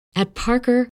At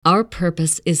Parker, our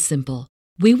purpose is simple.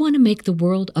 We want to make the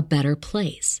world a better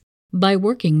place by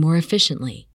working more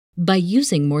efficiently, by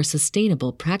using more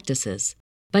sustainable practices,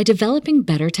 by developing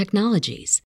better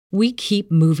technologies. We keep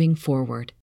moving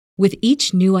forward. With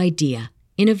each new idea,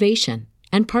 innovation,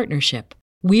 and partnership,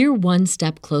 we're one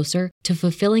step closer to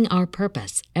fulfilling our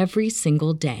purpose every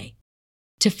single day.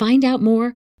 To find out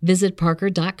more, visit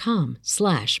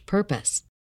parker.com/purpose.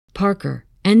 Parker,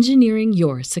 engineering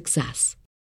your success.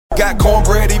 Got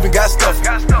cornbread, even got stuffing.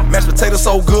 Mashed potatoes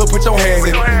so good, put your hand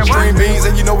in it. String beans,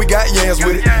 and you know we got yams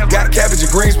with it. Got cabbage and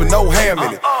greens with no ham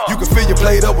in it. You can fill your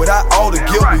plate up without all the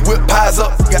guilt. We whip pies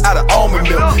up, got out of almond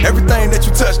milk. Everything that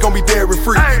you touch gon' be dairy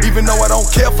free. Even though I don't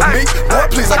care for me, boy,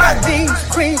 please, I got beans,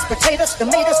 greens, potatoes,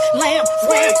 tomatoes, lamb,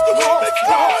 ribs,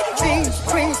 beans,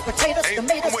 greens, potatoes,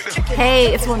 tomatoes, chicken.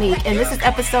 Hey, it's Monique, and this is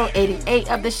episode 88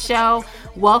 of the show.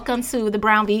 Welcome to the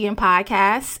Brown Vegan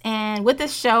Podcast. And with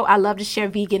this show, I love to share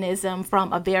veganism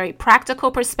from a very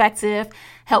practical perspective,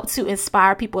 help to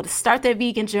inspire people to start their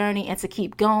vegan journey and to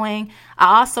keep going.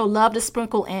 I also love to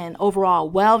sprinkle in overall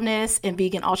wellness and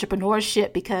vegan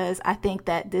entrepreneurship because I think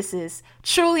that this is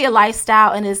truly a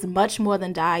lifestyle and is much more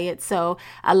than diet. So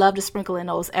I love to sprinkle in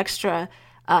those extra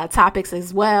topics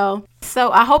as well.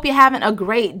 So I hope you're having a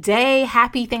great day.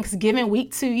 Happy Thanksgiving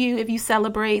week to you if you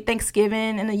celebrate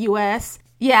Thanksgiving in the U.S.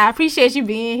 Yeah, I appreciate you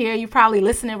being here. You're probably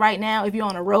listening right now if you're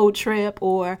on a road trip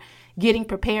or getting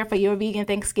prepared for your vegan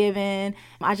Thanksgiving.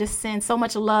 I just send so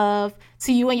much love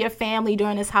to you and your family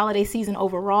during this holiday season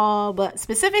overall, but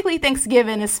specifically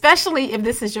Thanksgiving, especially if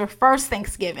this is your first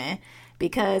Thanksgiving,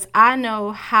 because I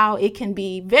know how it can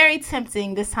be very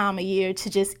tempting this time of year to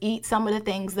just eat some of the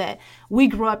things that we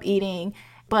grew up eating.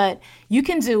 But you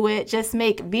can do it. Just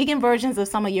make vegan versions of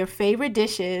some of your favorite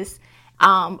dishes.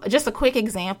 Just a quick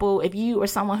example, if you are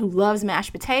someone who loves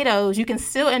mashed potatoes, you can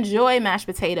still enjoy mashed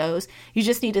potatoes. You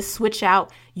just need to switch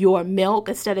out your milk.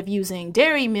 Instead of using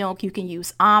dairy milk, you can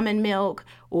use almond milk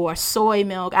or soy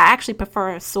milk. I actually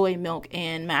prefer soy milk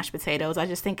in mashed potatoes. I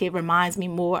just think it reminds me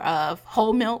more of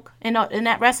whole milk in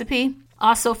that recipe.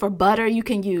 Also for butter, you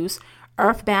can use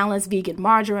Earth Balance vegan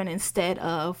margarine instead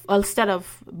of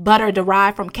butter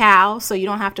derived from cows, so you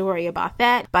don't have to worry about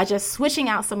that by just switching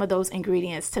out some of those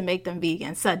ingredients to make them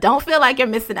vegan. So don't feel like you're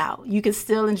missing out. You can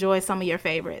still enjoy some of your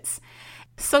favorites.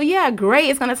 So yeah, Gray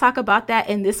is going to talk about that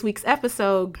in this week's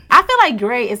episode. I feel like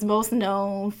Gray is most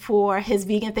known for his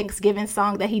vegan Thanksgiving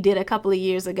song that he did a couple of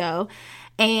years ago,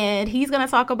 and he's going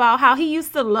to talk about how he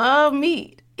used to love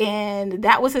meat. And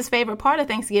that was his favorite part of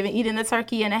Thanksgiving, eating the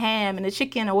turkey and the ham and the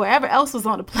chicken or whatever else was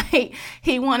on the plate.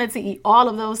 He wanted to eat all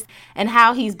of those, and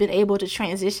how he's been able to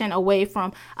transition away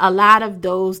from a lot of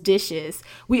those dishes.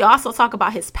 We also talk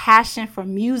about his passion for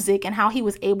music and how he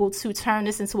was able to turn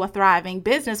this into a thriving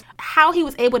business, how he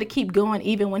was able to keep going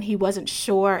even when he wasn't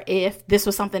sure if this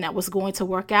was something that was going to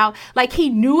work out. Like, he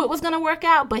knew it was going to work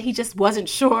out, but he just wasn't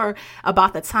sure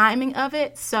about the timing of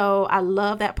it. So I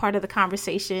love that part of the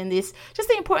conversation. This just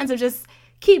the importance of just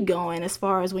keep going as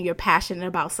far as when you're passionate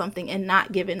about something and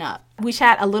not giving up. We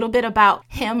chat a little bit about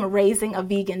him raising a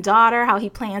vegan daughter, how he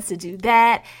plans to do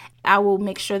that. I will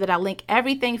make sure that I link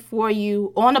everything for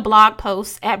you on a blog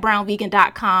post at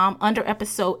brownvegan.com under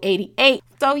episode 88.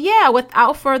 So yeah,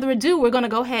 without further ado, we're going to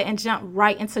go ahead and jump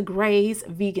right into Gray's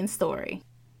vegan story.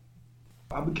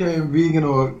 I became vegan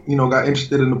or, got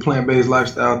interested in the plant-based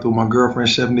lifestyle through my girlfriend,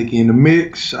 Chef Nikki in the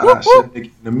Mix. Shout out Chef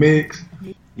Nikki in the Mix.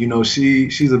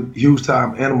 She's a huge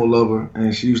time animal lover,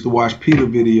 and she used to watch PETA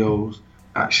videos.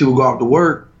 She would go out to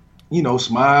work,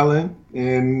 smiling,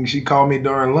 and she called me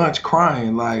during lunch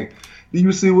crying, like, do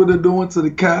you see what they're doing to the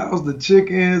cows, the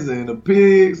chickens, and the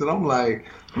pigs? And I'm like,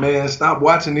 man, stop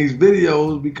watching these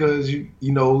videos because,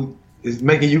 it's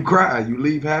making you cry. You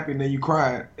leave happy and then you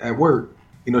cry at work.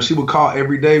 She would call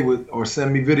every day or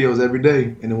send me videos every day.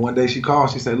 And then one day she called,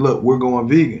 she said, look, we're going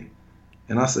vegan.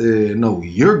 And I said, no,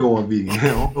 you're going vegan. I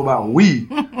don't know about we.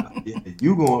 Yeah,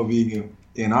 you going vegan,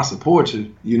 and I support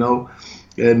you,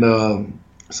 And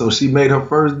so she made her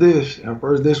first dish. Her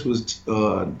first dish was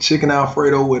chicken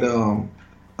Alfredo with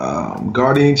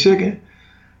Gardein chicken.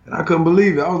 And I couldn't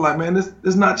believe it. I was like, man,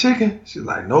 this not chicken. She's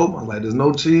like, nope. I was like, there's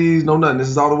no cheese, no nothing. This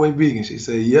is all the way vegan. She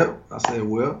said, yep. I said,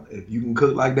 well, if you can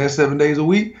cook like that 7 days a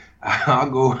week,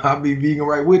 I'll be vegan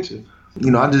right with you.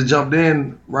 I just jumped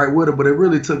in right with her, but it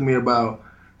really took me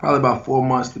probably about 4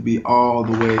 months to be all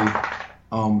the way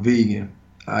vegan.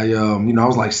 I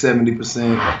was like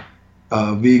 70%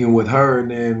 vegan with her,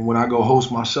 and then when I go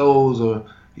host my shows or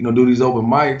do these open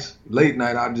mics late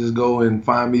night, I just go and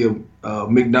find me a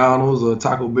McDonald's or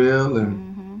Taco Bell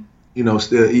and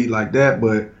still eat like that.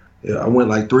 But I went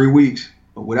like 3 weeks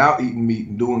without eating meat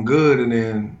and doing good, and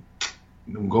then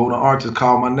them Golden Arches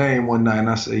called my name one night, and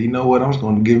I said, you know what, I'm just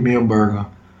going to give me a burger.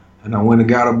 And I went and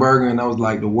got a burger, and that was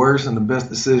like the worst and the best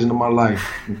decision of my life.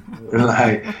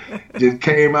 Like, just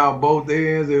came out both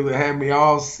ends. It had me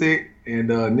all sick. And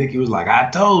Nikki was like,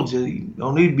 I told you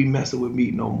don't need to be messing with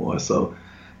meat no more. So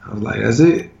I was like, that's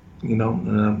it. You know,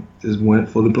 and I just went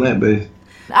fully plant-based.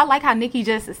 I like how Nikki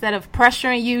just, instead of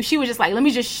pressuring you, she was just like, let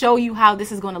me just show you how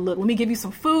this is going to look. Let me give you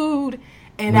some food,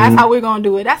 and that's how we're going to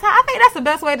do it. That's how I think that's the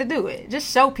best way to do it.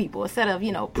 Just show people instead of,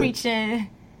 you know,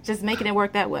 preaching, just making it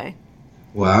work that way.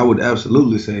 Well, I would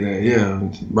absolutely say that, yeah.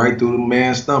 Right through the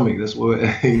man's stomach. That's what,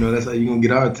 you know, that's how you're going to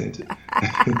get our attention.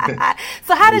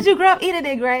 So how did you grow up eating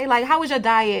it, Gray? Like, how was your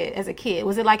diet as a kid?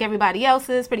 Was it like everybody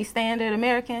else's, pretty standard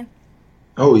American?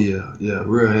 Oh, yeah,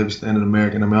 real heavy standard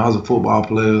American. I mean, I was a football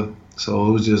player, so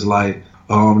it was just like,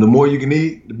 the more you can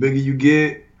eat, the bigger you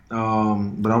get. But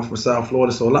I'm from South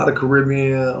Florida, so a lot of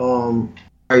Caribbean,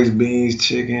 rice, beans,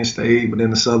 chicken, steak, but then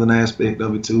the southern aspect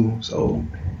of it too. So,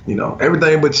 you know,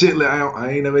 everything but chitlin.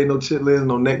 I ain't never ate no chitlins,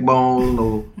 no neck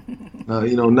bones, no,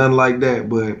 you know, nothing like that.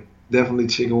 But definitely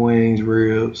chicken wings,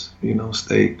 ribs, you know,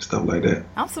 steak, stuff like that.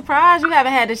 I'm surprised you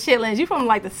haven't had the chitlins. You from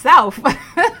like the South. No,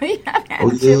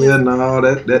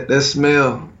 that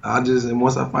smell. And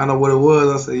once I find out what it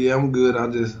was, I say, yeah, I'm good.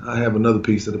 I have another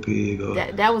piece of the pig. Or,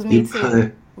 that was me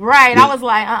too. Right. Yeah. I was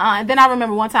like, And then I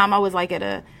remember one time I was like at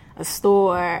a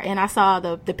store and I saw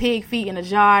the pig feet in a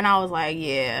jar, and I was like,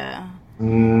 yeah. Yeah,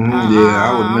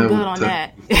 I would I'm never. good on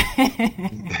that.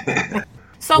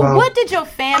 So what did your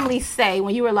family say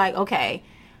when you were like, okay,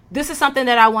 this is something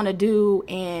that I want to do,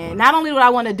 and not only do I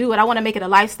want to do it, I want to make it a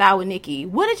lifestyle with Nikki?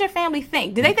 What did your family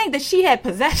think? Did they think that she had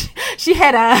possession? She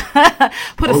had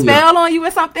put a spell on you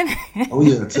or something? Oh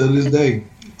yeah, to this day,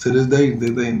 they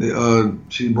think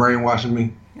she's brainwashing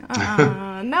me.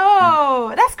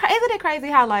 No, that's crazy. Isn't it crazy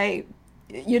how, like,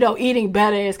 you know, eating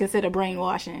better is considered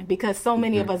brainwashing because so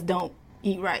many of us don't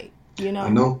eat right, you know? I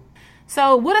know.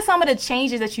 So what are some of the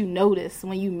changes that you noticed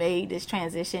when you made this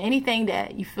transition? Anything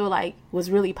that you feel like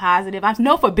was really positive? I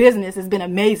know for business it's been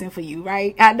amazing for you,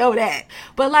 right? I know that.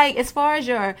 But like, as far as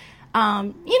your,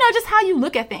 you know, just how you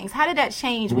look at things, how did that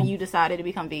change when you decided to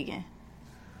become vegan?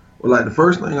 Well, like the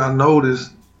first thing I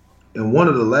noticed, and one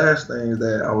of the last things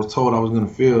that I was told I was going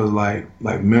to feel is like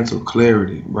mental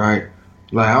clarity, right?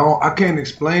 Like I can't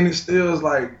explain it still. It's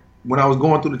like when I was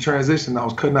going through the transition, I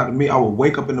was cutting out the meat. I would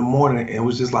wake up in the morning and it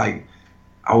was just like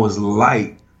I was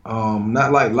light,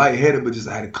 not like lightheaded, but just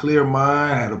I had a clear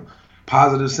mind, I had a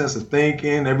positive sense of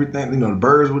thinking. Everything, you know, the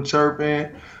birds were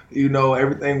chirping, you know,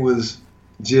 everything was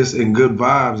just in good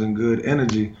vibes and good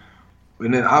energy.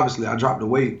 And then obviously I dropped the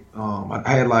weight. I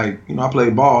had like, you know, I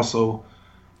played ball, so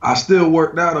I still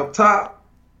worked out up top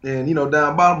and, you know,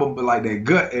 down bottom, but like that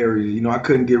gut area, you know, I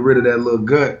couldn't get rid of that little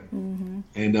gut. Mm-hmm.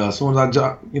 And as soon as I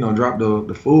dropped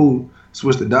the food,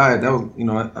 switched the diet, that was, you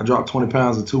know, I dropped 20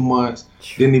 pounds in 2 months,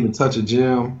 didn't even touch a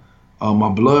gym. My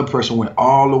blood pressure went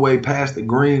all the way past the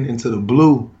green into the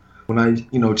blue. When I,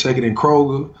 you know, check it in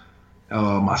Kroger,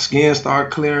 my skin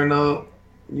started clearing up.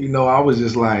 You know, I was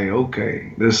just like,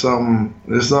 okay, there's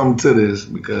something to this,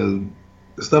 because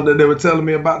the stuff that they were telling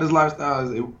me about this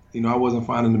lifestyle, you know, I wasn't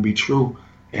finding to be true.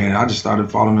 And I just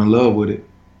started falling in love with it.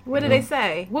 What did they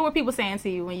say? What were people saying to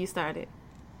you when you started?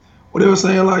 Well, they were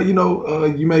saying, like, you know,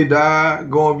 you may die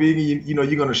going vegan. You know,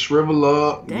 you're going to shrivel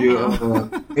up.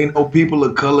 Ain't no people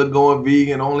of color going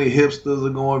vegan. Only hipsters are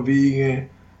going vegan.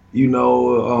 You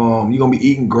know, you're going to be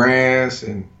eating grass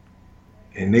and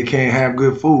they can't have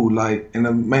good food. Like, and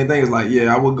the main thing is, like,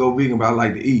 yeah, I would go vegan, but I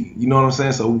like to eat. You know what I'm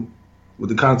saying? So with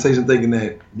the connotation thinking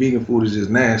that vegan food is just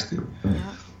nasty. Yeah.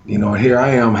 You know, and here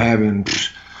I am having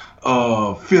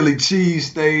Philly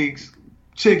cheesesteaks,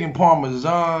 chicken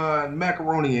parmesan,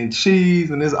 macaroni and cheese,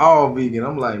 and it's all vegan.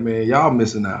 I'm like, man, y'all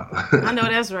missing out. I know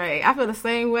that's right. I feel the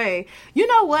same way. You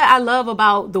know what I love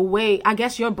about the way, I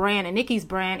guess, your brand and Nikki's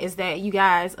brand is that you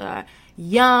guys are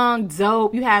young,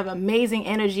 dope, you have amazing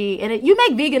energy, and you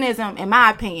make veganism, in my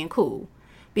opinion, cool.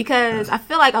 Because I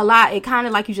feel like it kind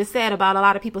of like you just said about a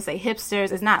lot of people say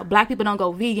hipsters, it's not, black people don't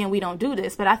go vegan, we don't do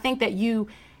this. But I think that you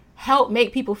help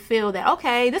make people feel that,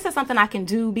 okay, this is something I can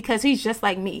do because he's just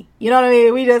like me. You know what I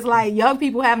mean? We just like young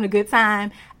people having a good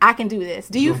time. I can do this.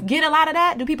 Do you get a lot of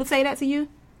that? Do people say that to you?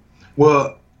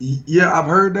 Well, yeah, I've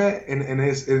heard that, and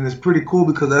it's pretty cool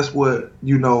because that's what,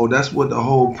 you know, that's what the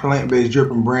whole plant-based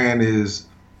dripping brand is,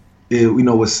 you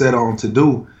know, was set on to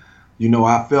do. You know,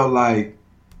 I felt like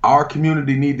our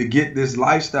community need to get this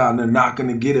lifestyle, and they're not going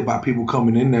to get it by people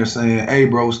coming in there saying, hey,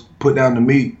 bro, put down the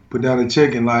meat, put down the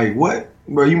chicken. Like, what?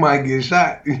 Bro, you might get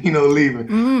shot, you know, leaving.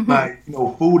 Mm-hmm. Like, you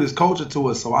know, food is culture to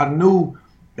us. So I knew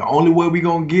the only way we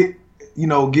going to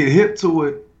get hip to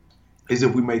it is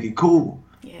if we make it cool.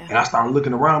 Yeah. And I started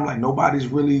looking around, I'm like, nobody's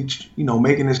really,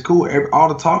 making this cool. All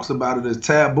the talks about it is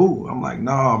taboo. I'm like,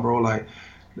 nah, bro, like,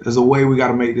 there's a way we got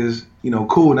to make this,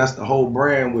 cool. And that's the whole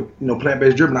brand with,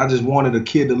 plant-based dripping. I just wanted a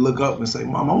kid to look up and say,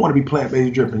 Mom, I want to be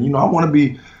plant-based dripping. I want to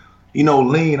be,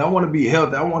 lean. I want to be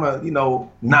healthy. I want to,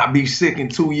 not be sick in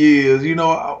 2 years.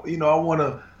 I want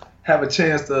to have a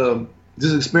chance to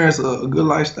just experience a good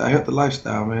lifestyle, healthy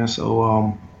lifestyle, man.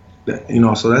 So,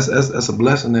 so that's a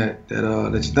blessing that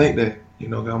you think that,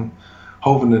 I'm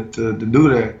hoping to do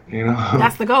that,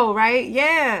 That's the goal, right?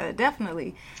 Yeah,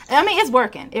 definitely. I mean, it's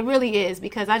working. It really is,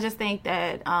 because I just think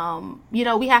that,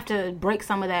 we have to break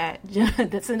some of that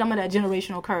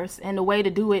generational curse. And the way to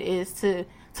do it is to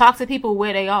talk to people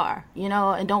where they are,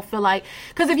 and don't feel like,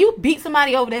 because if you beat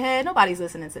somebody over the head, nobody's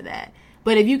listening to that.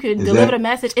 But if you could deliver the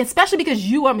message, especially because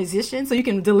you are a musician, so you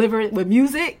can deliver it with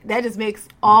music, that just makes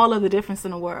all of the difference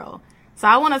in the world. So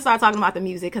I want to start talking about the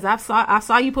music, because I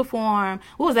saw you perform.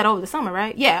 What was that, over the summer,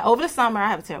 right? Yeah, over the summer. I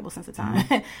have a terrible sense of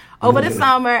time. Over the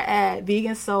summer at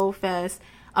Vegan Soul Fest.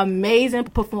 Amazing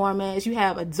performance. You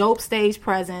have a dope stage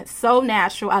presence. So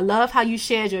natural. I love how you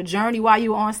shared your journey while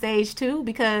you were on stage too,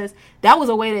 because that was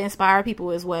a way to inspire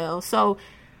people as well. So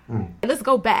let's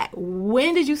go back.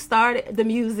 When did you start the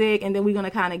music? And then we're going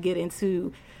to kind of get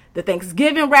into the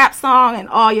Thanksgiving rap song and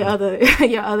all your other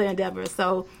endeavors.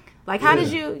 So how did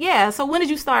you, so when did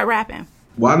you start rapping?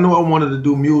 Well, I knew I wanted to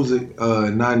do music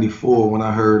in 94 when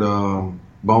I heard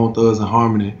Bone Thugs and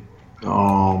Harmony,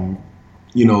 Thuggish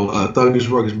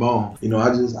Ruggish Bone.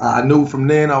 I knew from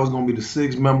then I was going to be the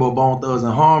sixth member of Bone Thugs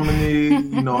and Harmony.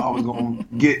 I was going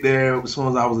to get there as soon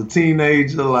as I was a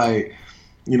teenager. That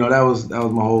was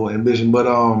my whole ambition. But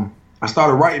I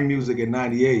started writing music at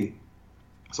 98.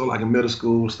 So in middle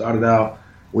school, started out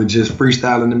with just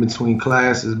freestyling in between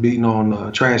classes, beating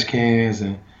on trash cans,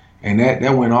 and that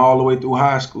went all the way through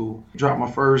high school. Dropped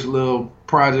my first little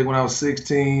project when I was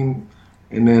 16,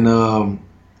 and then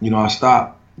I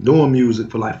stopped doing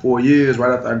music for 4 years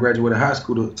right after I graduated high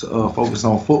school to focus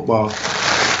on football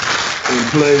and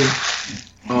play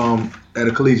at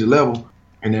a collegiate level.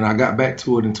 And then I got back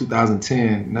to it in 2010,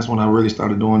 and that's when I really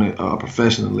started doing it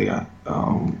professionally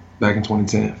back in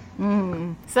 2010.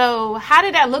 So how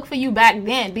did that look for you back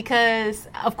then? Because,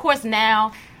 of course,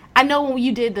 now, I know when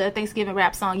you did the Thanksgiving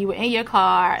rap song, you were in your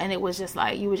car, and it was just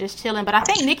you were just chilling. But I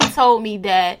think Nikki told me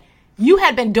that you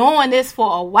had been doing this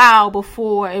for a while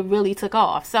before it really took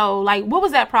off. So, what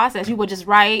was that process? You would just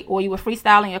write, or you would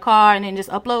freestyle in your car and then just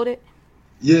upload it?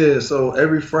 Yeah, so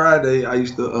every Friday I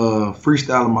used to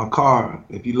freestyle in my car.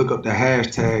 If you look up the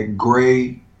hashtag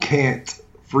Gray Can't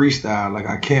Freestyle,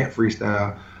 I can't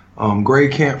freestyle, Gray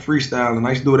Can't Freestyle, and I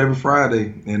used to do it every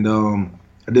Friday. And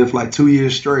I did it for 2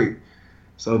 years straight.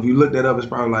 So if you look that up, it's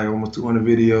probably almost 200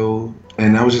 videos.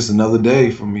 And that was just another day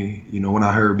for me, when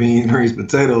I heard beans, greens,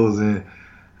 potatoes, and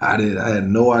I had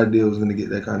no idea I was going to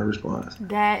get that kind of response.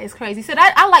 That is crazy. So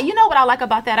that what I like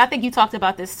about that, I think you talked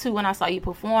about this too when I saw you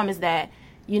perform, is that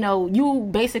you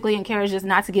basically encourage us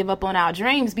not to give up on our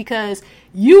dreams, because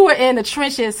you were in the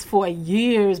trenches for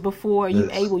years before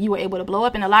you were able to blow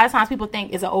up. And a lot of times people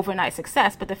think it's an overnight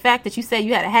success, but the fact that you said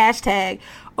you had a hashtag,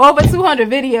 over 200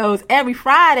 videos every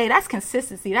Friday, that's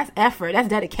consistency, that's effort, that's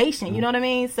dedication. You know what I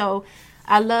mean? So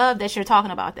I love that you're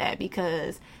talking about that,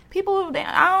 because people,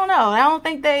 I don't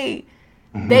think they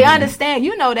understand.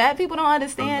 That people don't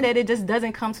understand that it just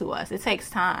doesn't come to us. It takes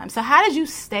time. So how did you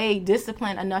stay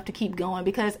disciplined enough to keep going?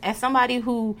 Because as somebody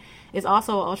who is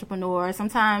also an entrepreneur,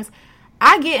 sometimes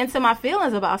I get into my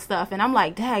feelings about stuff, and I'm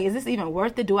like, dang, is this even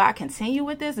worth it? Do I continue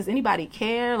with this? Does anybody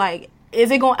care? Am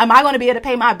I going to be able to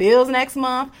pay my bills next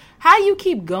month? How do you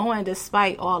keep going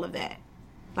despite all of that?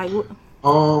 I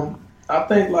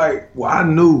think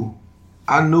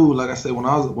I knew, like I said, when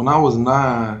I was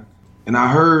 9, and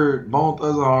I heard Bone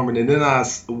Thugs and Harmony, and then I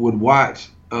would watch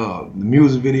the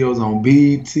music videos on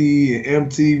BET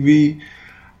and MTV.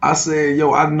 I said,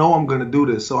 I know I'm going to do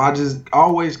this. So I just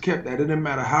always kept that. It didn't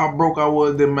matter how broke I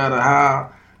was. It didn't matter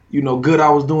how, good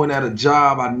I was doing at a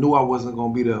job. I knew I wasn't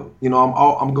going to be the,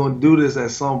 I'm going to do this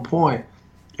at some point.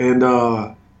 And,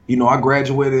 I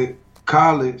graduated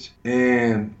college,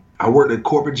 and I worked a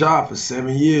corporate job for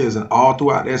 7 years. And all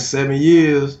throughout that 7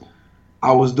 years,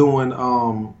 I was doing,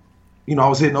 I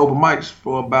was hitting open mics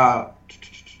for about,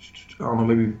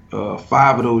 maybe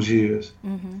 5 of those years.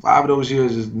 5 of those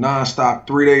years is nonstop,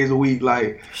 3 days a week,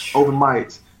 open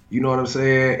mics. You know what I'm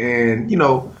saying? And,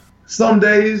 some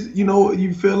days,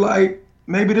 you feel like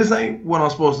maybe this ain't what I'm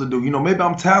supposed to do. Maybe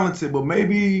I'm talented, but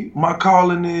maybe my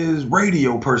calling is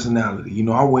radio personality.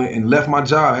 I went and left my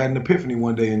job, had an epiphany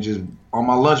one day, and just on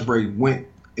my lunch break went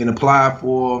and applied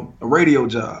for a radio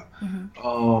job.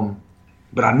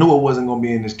 but I knew it wasn't gonna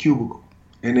be in this cubicle.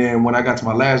 And then when I got to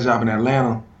my last job in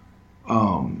Atlanta,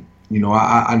 you know,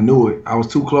 I knew it. I was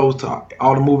too close to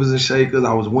all the movers and shakers.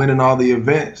 I was winning all the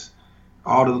events,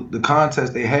 all the contests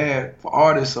they had for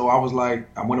artists. So I was like,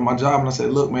 I went to my job and I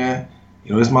said, look, man,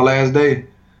 you know, this is my last day.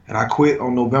 And I quit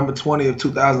on November 20th,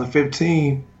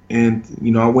 2015. And,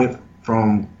 you know, I went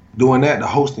from doing that to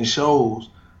hosting shows,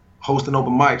 hosting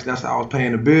open mics. That's how I was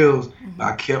paying the bills. Mm-hmm.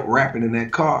 I kept rapping in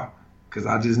that car because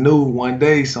I just knew one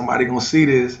day somebody gonna see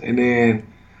this. And then,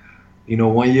 you know,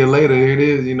 1 year later, here it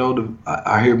is. You know,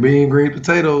 I hear bean, green,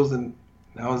 potatoes, and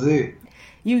that was it.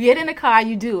 You get in the car,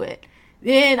 you do it.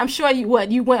 Then I'm sure you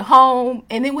went home,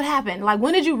 and then what happened? Like,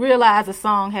 when did you realize the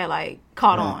song had like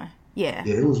caught on? Yeah,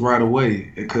 it was right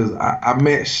away because I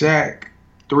met Shaq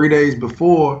 3 days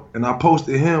before, and I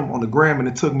posted him on the gram, and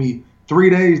it took me 3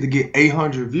 days to get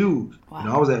 800 views. Wow. You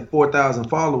know, I was at 4,000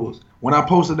 followers. When I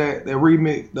posted that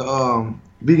remix, the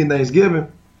Vegan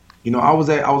Thanksgiving, you know, I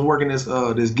was working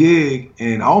this gig,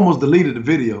 and I almost deleted the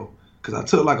video because I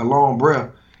took like a long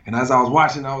breath. And as I was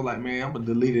watching, I was like, man, I'm gonna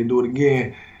delete it and do it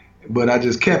again. But I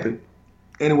just kept it.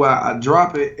 Anyway, I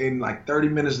drop it, and like 30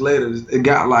 minutes later, it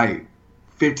got like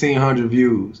 1,500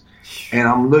 views. And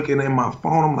I'm looking at my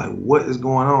phone, I'm like, what is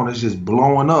going on? It's just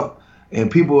blowing up.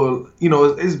 And people, you know,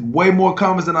 it's way more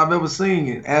comments than I've ever seen.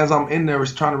 And as I'm in there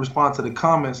trying to respond to the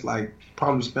comments, like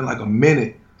probably spend like a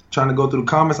minute trying to go through the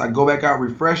comments. I go back out,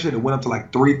 refresh it. It went up to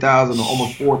like 3,000 or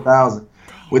almost 4,000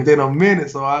 within a minute.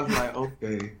 So I was like,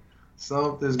 okay,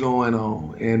 something's going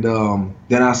on. And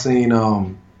then I seen,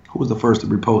 who was the first to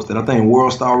repost it? I think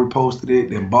Worldstar reposted it,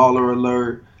 then Baller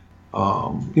Alert.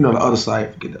 You know, the other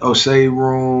site, Shade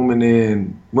Room, and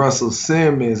then Russell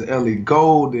Simmons, Ellie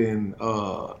Golden,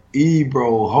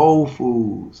 Ebro, Whole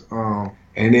Foods. And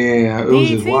then it was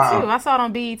just wild. Too. I saw it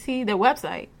on BET, their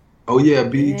website. Oh yeah,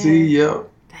 BET, yep.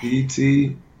 BET.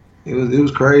 It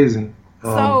was crazy.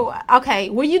 So, okay,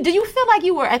 do you feel like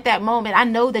you were at that moment? I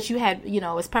know that you had, you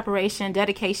know, it's preparation,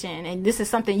 dedication, and this is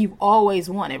something you've always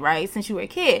wanted, right, since you were a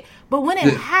kid. But when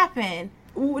it happened,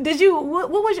 did you?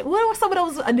 What were some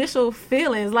of those initial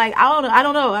feelings? Like, I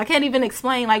don't know. I can't even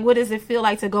explain. Like, what does it feel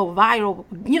like to go viral?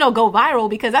 You know, go viral,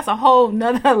 because that's a whole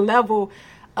nother level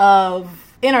of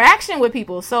interaction with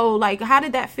people. So, like, how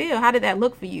did that feel? How did that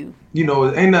look for you? You know,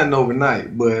 it ain't nothing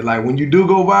overnight, but like when you do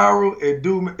go viral,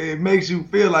 it makes you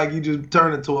feel like you just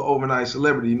turn into an overnight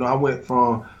celebrity. You know, I went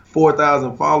from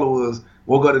 4,000 followers,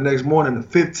 woke up the next morning to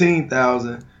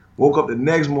 15,000, woke up the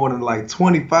next morning to like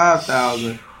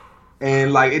 25,000,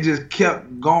 and like it just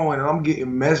kept going. And I'm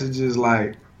getting messages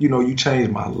like, you know, you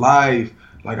changed my life.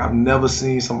 Like, I've never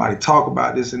seen somebody talk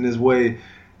about this in this way.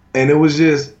 And it was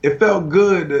just, it felt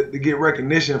good to get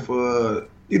recognition for,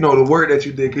 you know, the work that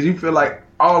you did. Because you feel like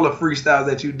all the freestyles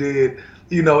that you did,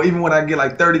 you know, even when I get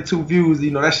like 32 views,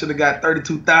 you know, that should have got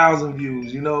 32,000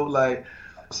 views, you know, like,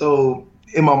 so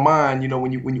in my mind, you know,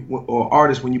 when you or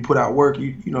artists, when you put out work,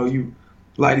 you know, you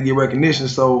like to get recognition.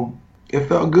 So it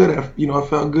felt good. You know, it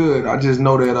felt good. I just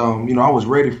know that, you know, I was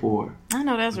ready for it. I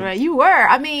know that's right. You were.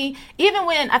 I mean, even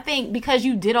when I think because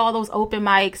you did all those open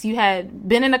mics, you had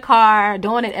been in the car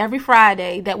doing it every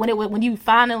Friday, that when you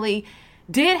finally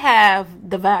did have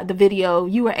the video,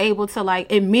 you were able to like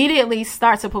immediately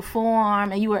start to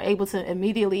perform, and you were able to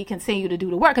immediately continue to do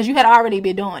the work because you had already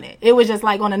been doing it. It was just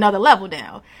like on another level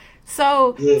now.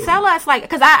 So tell us, like,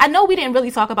 because I know we didn't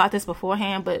really talk about this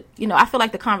beforehand, but, you know, I feel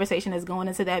like the conversation is going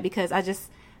into that because I just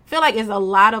feel like there's a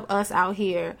lot of us out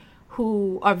here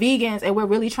who are vegans and we're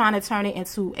really trying to turn it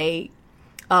into a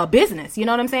business. You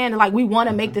know what I'm saying? Like, we want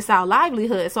to make this our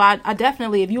livelihood. So I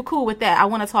definitely, if you're cool with that, I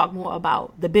want to talk more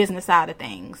about the business side of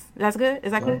things. That's good?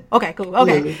 Is that good? Okay, cool.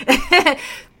 Okay.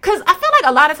 Because I feel like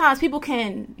a lot of times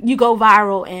you go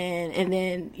viral and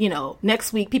then, you know,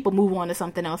 next week people move on to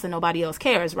something else and nobody else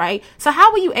cares, right? So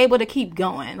how were you able to keep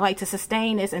going, like to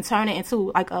sustain this and turn it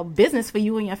into like a business for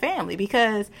you and your family?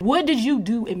 Because what did you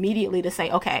do immediately to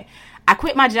say, okay, I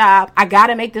quit my job, I got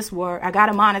to make this work, I got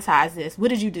to monetize this? What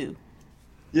did you do?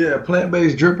 Yeah,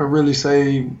 plant-based dripping really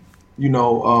saved, you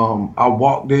know, I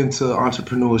walked into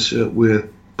entrepreneurship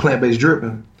with plant-based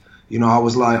dripping. You know, I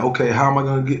was like, okay, how am I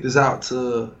going to get this out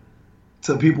to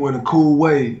people in a cool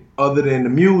way other than the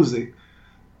music?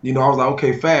 You know, I was like,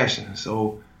 okay, fashion.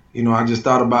 So, you know, I just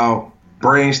thought about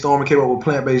brainstorming, came up with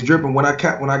plant-based dripping. When I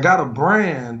got a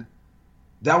brand,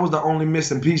 that was the only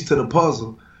missing piece to the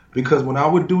puzzle. Because when I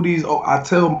would do these, I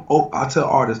tell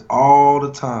artists all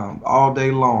the time, all day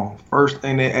long, first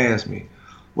thing they ask me,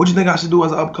 what do you think I should do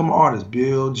as an upcoming artist?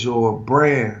 Build your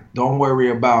brand. Don't worry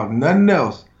about nothing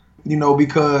else. You know,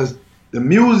 because the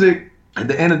music, at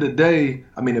the end of the day,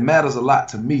 I mean, it matters a lot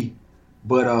to me.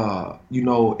 But you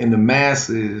know, in the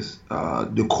masses,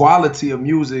 the quality of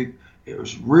music,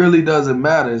 it really doesn't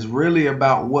matter. It's really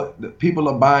about what the people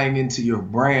are buying into your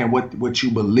brand, what you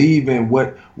believe in,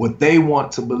 what they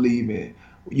want to believe in.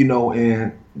 You know,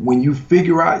 and when you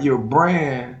figure out your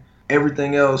brand,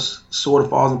 everything else sort of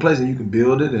falls in place, and you can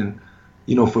build it. And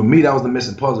you know, for me, that was the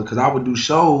missing puzzle, because I would do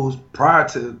shows prior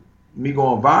to me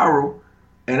going viral,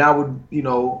 and I would,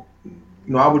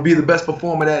 I would be the best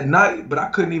performer that night, but I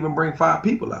couldn't even bring 5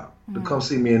 people out to come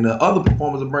see me. And the other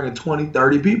performers are bringing 20,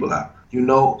 30 people out,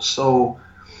 So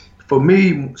for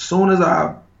me, soon as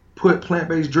I put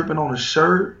plant-based dripping on a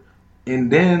shirt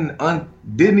and then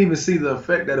didn't even see the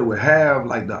effect that it would have,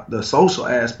 like the social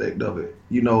aspect of it,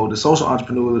 the social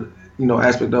entrepreneur,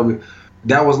 aspect of it,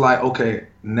 that was like, okay,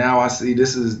 now I see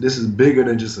this is bigger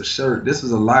than just a shirt. This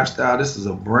is a lifestyle. This is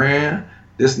a brand.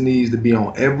 This needs to be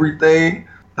on everything.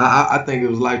 I think it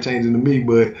was life-changing to me,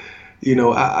 but,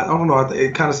 I don't know. I think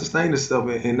it kind of sustained itself,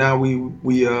 and now we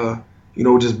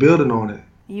just building on it.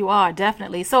 You are,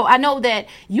 definitely. So I know that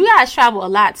you guys travel a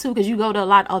lot, too, because you go to a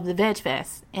lot of the Veg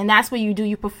Fest, and that's where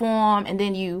you perform, and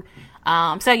then you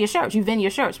sell your shirts. You vend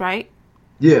your shirts, right?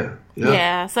 Yeah.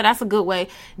 Yeah, so that's a good way.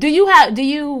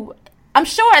 I'm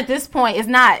sure at this point it's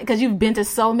not, because you've been to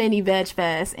so many Veg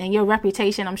Fests and your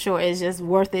reputation, I'm sure, is just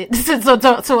worth it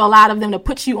to a lot of them to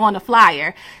put you on a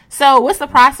flyer. So what's the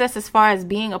process as far as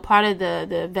being a part of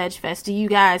the Veg Fest? Do you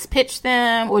guys pitch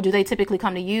them, or do they typically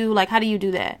come to you? Like, how do you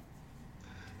do that?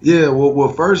 Yeah, well,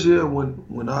 first year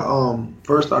when I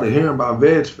first started hearing about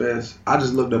Veg Fest, I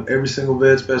just looked up every single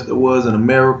Veg Fest there was in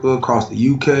America, across the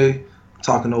UK,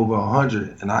 talking over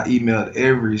 100, and I emailed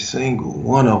every single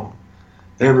one of them.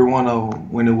 Every one of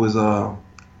them when it was,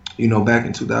 back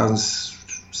in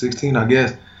 2016, I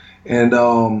guess. And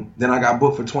then I got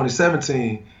booked for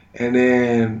 2017. And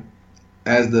then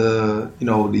as the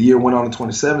year went on in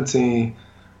 2017,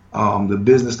 the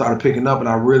business started picking up, and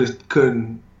I really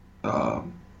couldn't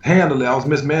handle it. I was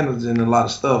mismanaging a lot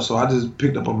of stuff. So I just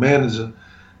picked up a manager,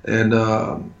 and,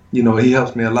 he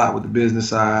helps me a lot with the business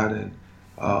side. And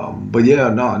but yeah,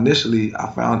 no, initially I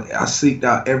seeked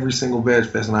out every single Veg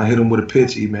Fest, and I hit them with a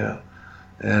pitch email,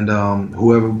 and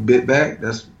whoever bit back,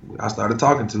 I started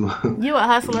talking to. You a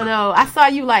hustler though. I saw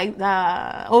you like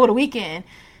over the weekend.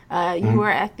 You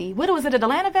were at the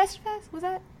Atlanta Veg Fest? Was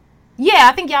that? Yeah,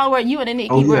 I think y'all were. You and the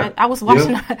Nikki were. I was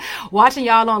watching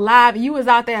y'all on live. You was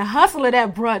out there hustling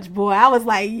that brunch, boy. I was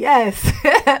like, yes.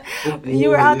 You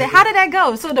were out there. How did that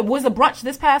go? So was the brunch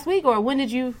this past week, or when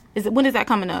is that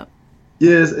coming up?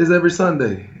 Yeah, it's every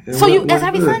Sunday. So it's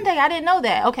every Sunday? I didn't know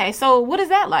that. Okay, so what is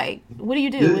that like? What do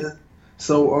you do? Yeah.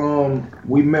 So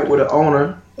we met with the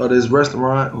owner of this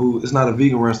restaurant, who it's not a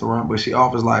vegan restaurant, but she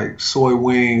offers like soy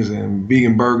wings and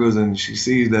vegan burgers, and she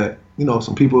sees that,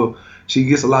 some people, she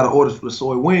gets a lot of orders for the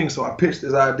soy wings. So I pitched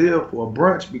this idea for a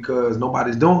brunch because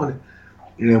nobody's doing it,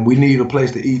 and we need a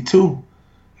place to eat too.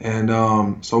 And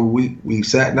so we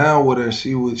sat down with her.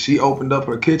 She opened up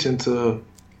her kitchen to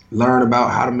learn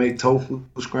about how to make tofu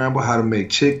scramble, how to make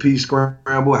chickpea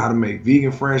scramble, how to make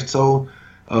vegan French toast,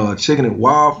 chicken and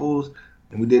waffles.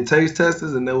 And we did taste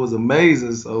testers, and it was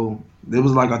amazing. So it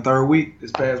was like our third week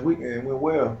this past weekend. It went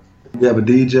well. We have a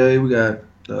DJ. We got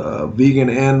vegan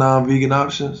and non-vegan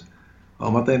options.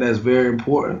 I think that's very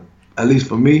important, at least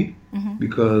for me,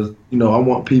 because,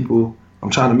 I'm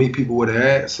trying to meet people where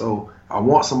they're at. So I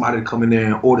want somebody to come in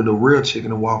there and order the real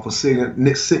chicken and waffles, sit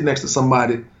next to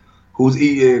somebody who's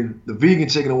eating the vegan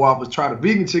chicken and waffles, try the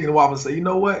vegan chicken and waffles, and say, you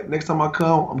know what? Next time I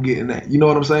come, I'm getting that. You know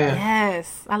what I'm saying?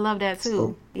 Yes, I love that too.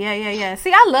 So, yeah.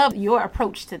 See, I love your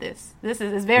approach to this. This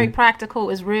is very practical,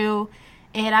 it's real,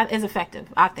 and it's effective.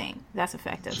 I think that's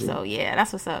effective. Sure. So yeah,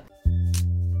 that's what's up.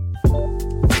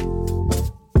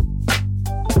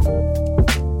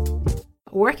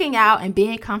 Working out and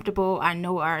being comfortable, I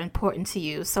know, are important to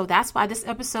you. So that's why this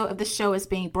episode of the show is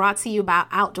being brought to you by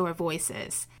Outdoor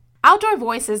Voices. Outdoor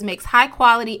Voices makes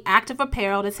high-quality active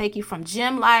apparel to take you from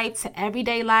gym life to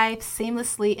everyday life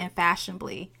seamlessly and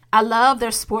fashionably. I love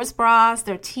their sports bras,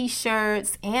 their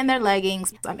t-shirts, and their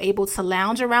leggings. I'm able to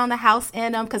lounge around the house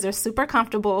in them because they're super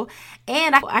comfortable.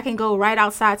 And I can go right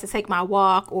outside to take my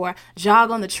walk or jog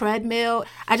on the treadmill.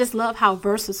 I just love how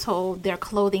versatile their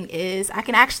clothing is. I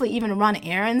can actually even run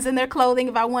errands in their clothing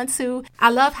if I want to. I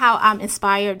love how I'm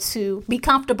inspired to be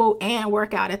comfortable and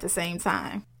work out at the same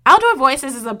time. Outdoor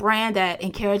Voices is a brand that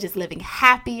encourages living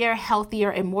happier, healthier,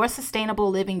 and more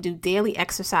sustainable living through daily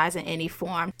exercise in any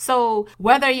form. So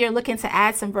whether you're looking to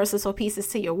add some versatile pieces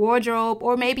to your wardrobe,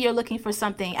 or maybe you're looking for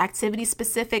something activity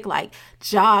specific like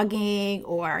jogging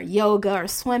or yoga or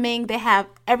swimming, they have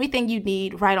everything you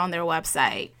need right on their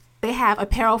website. They have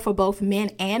apparel for both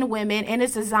men and women, and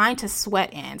it's designed to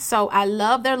sweat in. So I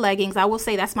love their leggings. I will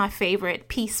say that's my favorite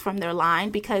piece from their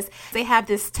line because they have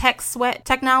this tech sweat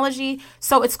technology.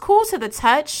 So it's cool to the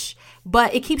touch,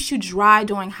 but it keeps you dry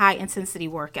during high intensity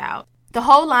workout. The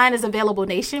whole line is available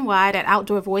nationwide at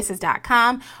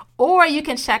outdoorvoices.com, or you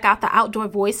can check out the Outdoor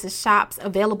Voices shops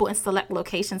available in select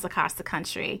locations across the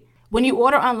country. When you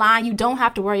order online, you don't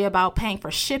have to worry about paying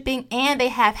for shipping, and they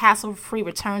have hassle-free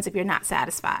returns if you're not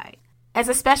satisfied. As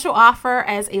a special offer,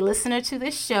 as a listener to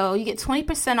this show, you get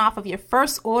 20% off of your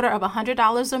first order of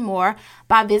 $100 or more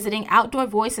by visiting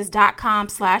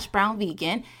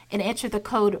outdoorvoices.com/brownvegan and enter the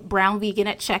code brownvegan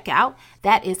at checkout.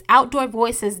 That is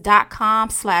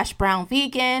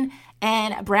outdoorvoices.com/brownvegan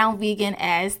and brownvegan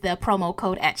as the promo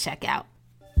code at checkout.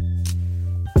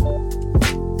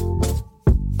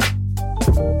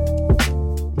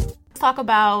 Talk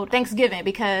about Thanksgiving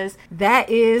because that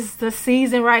is the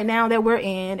season right now that we're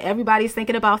in. Everybody's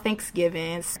thinking about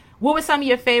Thanksgiving. What were some of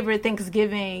your favorite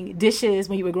Thanksgiving dishes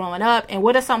when you were growing up, and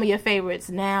what are some of your favorites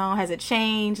now? Has it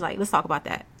changed? Like, let's talk about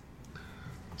that.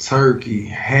 Turkey,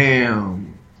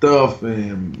 ham,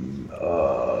 stuffing,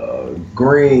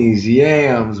 greens,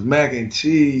 yams, mac and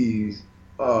cheese,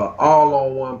 all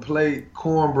on one plate,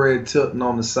 cornbread tilting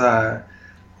on the side.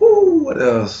 Ooh, what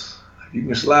else? You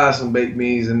can slide some baked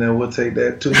beans in there. We'll take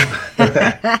that too.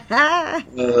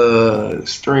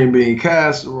 String bean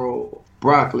casserole,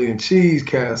 broccoli and cheese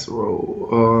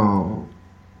casserole.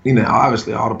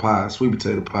 Obviously all the pies, sweet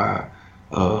potato pie,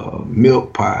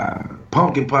 milk pie,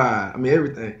 pumpkin pie. I mean,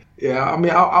 everything. Yeah, I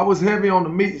mean, I was heavy on the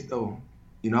meats though.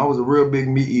 I was a real big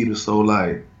meat eater. So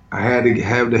like, I had to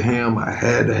have the ham. I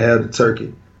had to have the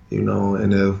turkey.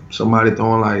 And if somebody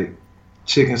throwing like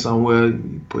chicken somewhere,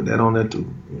 you put that on there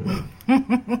too.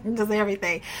 Just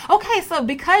everything. Okay, so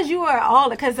because you are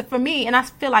because for me, and I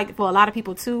feel like for a lot of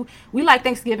people too, we like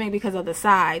Thanksgiving because of the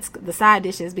side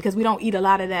dishes, because we don't eat a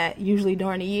lot of that usually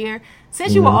during the year.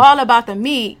 Since you were all about the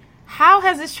meat, how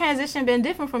has this transition been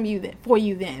different for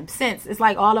you then, since it's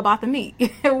like all about the meat?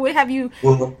 What have you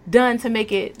done to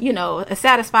make it, as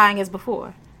satisfying as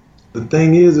before? The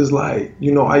thing is like,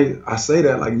 I say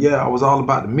that like, yeah, I was all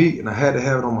about the meat and I had to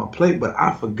have it on my plate, but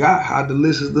I forgot how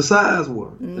delicious the sides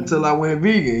were until I went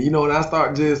vegan, and I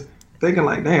started just thinking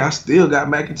like, dang, I still got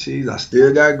mac and cheese, I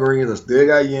still got greens, I still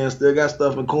got yams, still got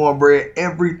stuffing, cornbread,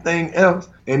 everything else.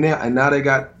 And now they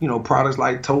got, products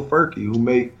like Tofurkey, who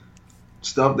make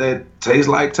stuff that tastes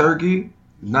like turkey,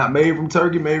 not made from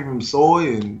turkey, made from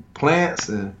soy and plants,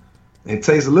 and it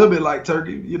tastes a little bit like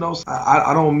turkey, so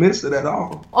I don't miss it at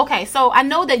all. Okay, so I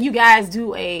know that you guys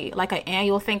do an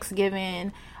annual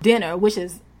Thanksgiving dinner, which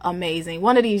is amazing.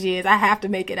 One of these years, I have to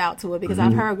make it out to it because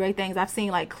I've heard great things. I've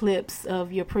seen like clips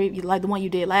of your like the one you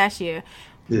did last year.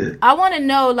 Yeah. I want to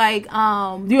know like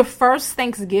your first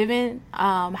Thanksgiving.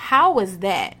 How was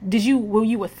that? Were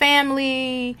you with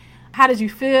family? How did you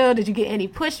feel? Did you get any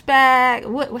pushback?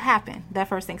 What happened that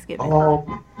first Thanksgiving?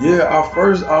 Yeah, our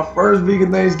first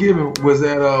vegan Thanksgiving was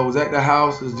at the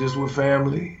house. It's just with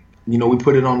family. We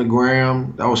put it on the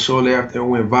gram. That was shortly after it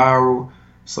went viral.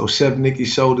 So Chef Nikki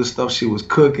showed us stuff she was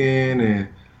cooking, and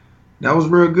that was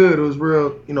real good. It was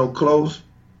real, close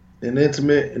and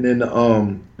intimate. And then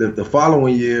the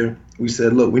following year, we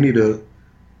said, look, we need to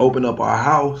open up our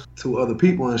house to other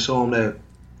people and show them that,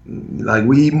 like,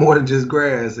 we eat more than just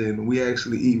grass, and we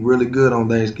actually eat really good on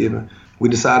Thanksgiving. We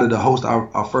decided to host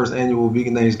our first annual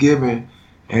vegan Thanksgiving,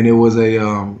 and it was we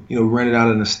rented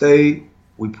out an estate.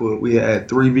 We had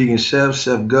 3 vegan chefs,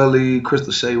 Chef Gully,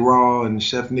 Crystal Shea Raw, and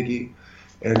Chef Nikki,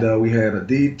 and we had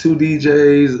 2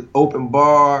 DJs, open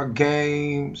bar,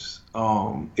 games.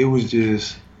 It was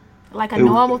just like a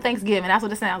normal Thanksgiving. That's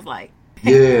what it sounds like.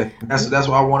 Yeah, that's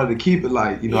why I wanted to keep it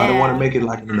like, I didn't want to make it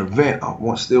like an event.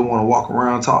 I still want to walk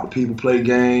around, talk to people, play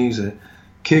games, and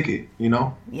kick it,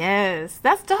 Yes,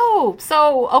 that's dope.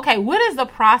 So, okay, what is the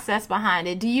process behind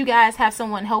it? Do you guys have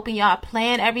someone helping y'all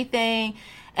plan everything?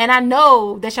 And I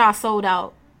know that y'all sold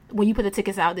out when you put the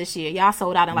tickets out this year. Y'all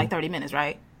sold out in like 30 minutes,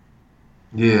 right?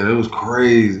 Yeah, it was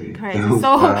crazy.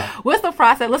 So what's the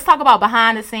process? Let's talk about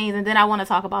behind the scenes, and then I want to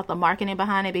talk about the marketing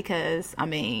behind it, because, I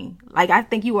mean, like, I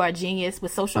think you are a genius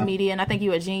with social media, and I think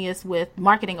you're a genius with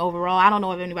marketing overall. I don't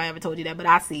know if anybody ever told you that, but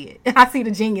I see it. I see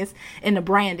the genius in the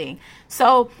branding.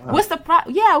 So what's the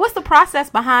process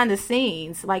behind the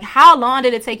scenes? Like, how long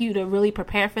did it take you to really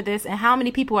prepare for this, and how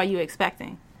many people are you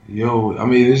expecting? Yo, I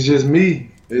mean, it's just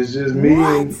me. It's just me.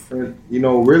 And,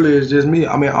 really, it's just me.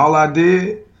 I mean, all I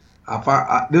did,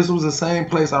 this was the same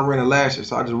place I rented last year,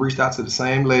 so I just reached out to the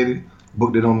same lady,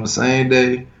 booked it on the same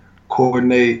day, I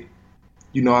coordinate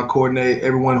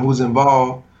everyone who's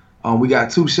involved. We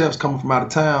got 2 chefs coming from out of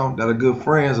town that are good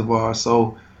friends of ours.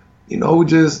 So, you know, we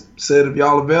just said, if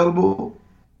y'all available,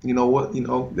 you know what, you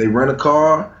know, they rent a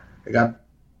car, they got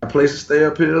a place to stay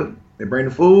up here, they bring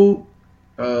the food,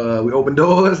 we open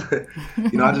doors. You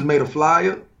know, I just made a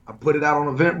flyer, I put it out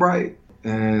on Eventbrite,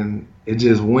 and it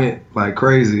just went like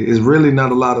crazy. It's really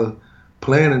not a lot of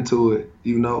planning to it,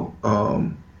 you know.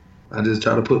 I just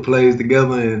try to put plays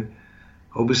together and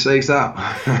hope it shakes out.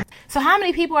 So how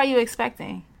many people are you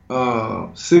expecting?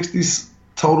 60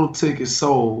 total tickets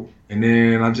sold, and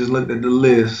then I just looked at the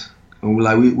list, and we're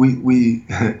like, we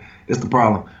it's the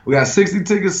problem. We got 60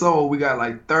 tickets sold. We got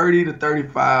like 30 to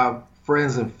 35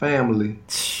 friends and family,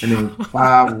 and then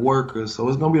 5 workers. So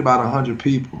it's gonna be about 100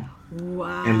 people.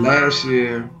 Wow. And last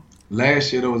year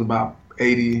there was about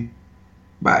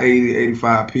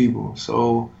 85 people.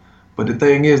 So, but the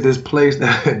thing is, this place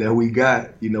that we got,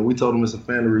 you know, we told them it's a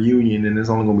family reunion, and it's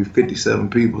only gonna be 57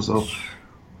 people. So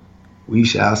we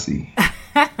shall see.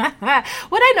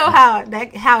 Well, they know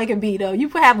how it can be, though. You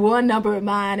have one number in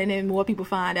mind, and then more people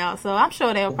find out. So I'm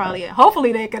sure they'll probably,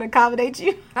 hopefully, they can accommodate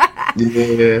you.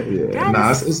 Yeah.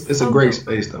 Nah, it's a great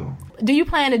space, though. Do you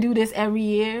plan to do this every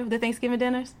year, the Thanksgiving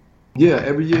dinners? Yeah,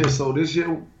 every year. So this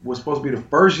year was supposed to be the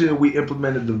first year we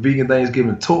implemented the Vegan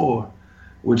Thanksgiving Tour,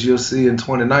 which you'll see in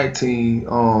 2019.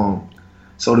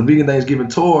 So the Vegan Thanksgiving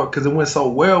Tour, because it went so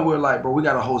well, we're like, bro, we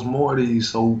got to host more of these.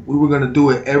 So we were going to do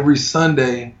it every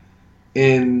Sunday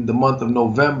in the month of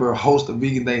November, host a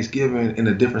Vegan Thanksgiving in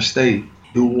a different state.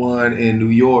 Do one in New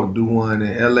York, do one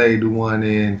in LA, do one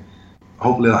in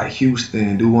hopefully like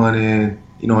Houston, do one in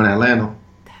Atlanta.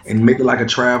 And make it like a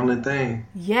traveling thing.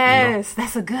 Yes, you know?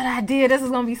 That's a good idea. This is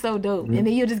going to be so dope. Mm-hmm. And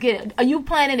then you'll just are you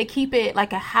planning to keep it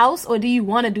like a house, or do you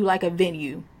want to do like a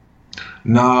venue?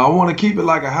 No, I want to keep it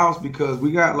like a house because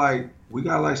we got like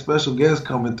special guests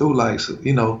coming through, like,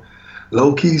 you know,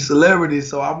 low key celebrities.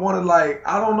 So I want to, like,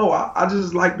 I don't know. I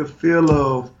just like the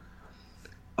feel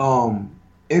of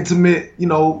intimate, you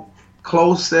know,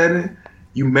 close setting.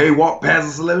 You may walk past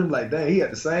a celebrity like, dang, he at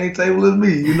the same table as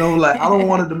me. You know, like, I don't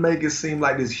want it to make it seem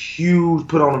like this huge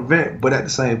put on event. But at the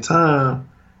same time,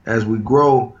 as we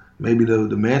grow, maybe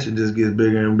the mansion just gets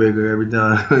bigger and bigger every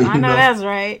time. I know that's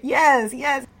right. Yes.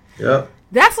 Yep.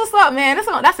 That's what's up, man.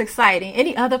 That's exciting.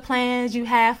 Any other plans you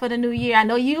have for the new year? I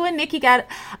know you and Nikki got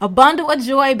a bundle of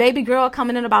joy, baby girl,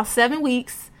 coming in about 7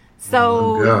 weeks.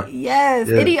 So, yes.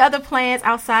 Yeah. Any other plans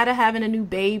outside of having a new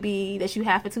baby that you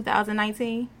have for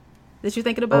 2019 that you're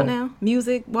thinking about now,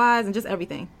 music-wise and just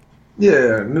everything?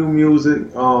 Yeah, new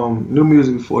music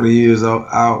before the year's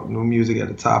out, new music at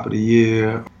the top of the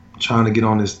year, trying to get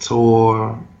on this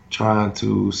tour, trying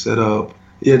to set up,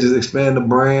 just expand the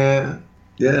brand.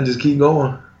 Yeah, and just keep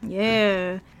going.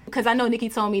 Yeah. Because I know Nikki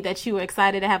told me that you were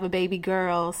excited to have a baby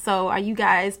girl. So are you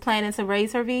guys planning to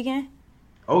raise her vegan?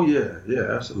 Oh, yeah.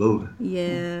 Yeah, absolutely.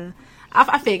 Yeah.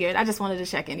 I figured. I just wanted to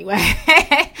check anyway.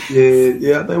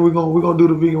 Yeah. I think we're gonna do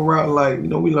the vegan route. Like, you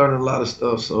know, we learning a lot of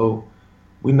stuff. So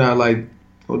we not like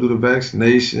gonna do the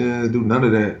vaccinations, do none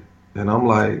of that. And I'm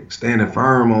like standing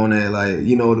firm on that. Like,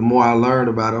 you know, the more I learned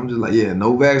about it, I'm just like,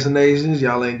 no vaccinations.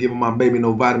 Y'all ain't giving my baby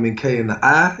no vitamin K in the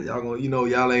eye.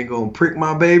 Y'all ain't gonna prick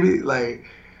my baby. Like,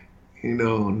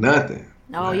 nothing.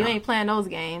 No, you ain't playing those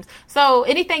games. So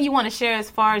anything you want to share as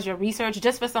far as your research,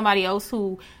 just for somebody else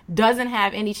who doesn't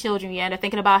have any children yet, or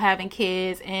thinking about having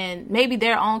kids, and maybe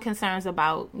their own concerns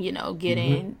about,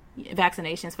 getting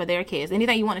vaccinations for their kids.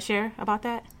 Anything you want to share about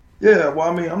that? Yeah, well,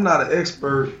 I mean, I'm not an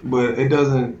expert, but it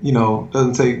doesn't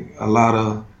take a lot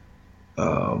of,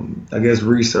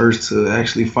 research to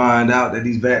actually find out that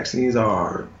these vaccines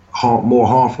are more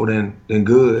harmful than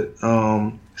good,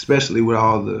 especially with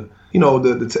all the,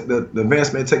 the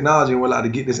advancement in technology, and we're allowed to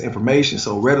get this information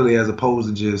so readily as opposed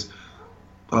to just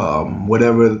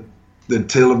whatever the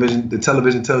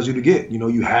television tells you to get.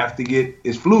 You have to get,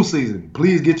 it's flu season.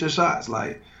 Please get your shots.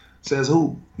 Like, says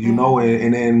who?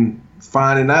 And then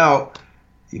finding out,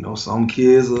 some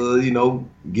kids are,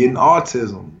 getting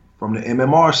autism from the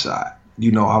MMR shot.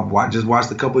 I've just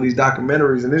watched a couple of these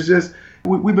documentaries, and it's just,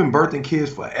 we've been birthing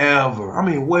kids forever. I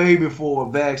mean, way before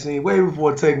vaccine, way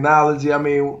before technology. I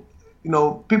mean,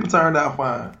 people turned out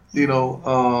fine.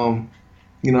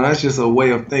 That's just a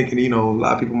way of thinking. A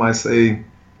lot of people might say,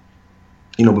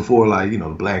 before, like,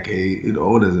 the Black AIDS,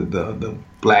 the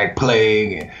Black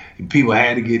Plague, and people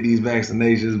had to get these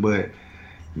vaccinations. But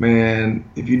man,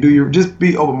 if you do just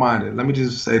be open-minded. Let me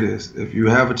just say this. If you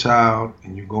have a child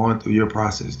and you're going through your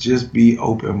process, just be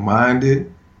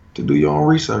open-minded to do your own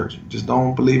research. Just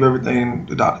don't believe everything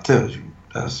the doctor tells you.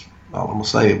 That's all I'm going to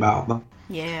say about them.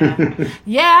 Yeah.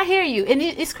 Yeah, I hear you. And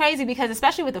it's crazy because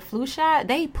especially with the flu shot,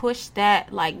 they push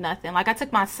that like nothing. Like, I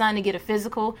took my son to get a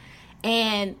physical,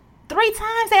 And 3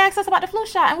 times they asked us about the flu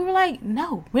shot, and we were like,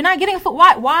 no, we're not getting a flu.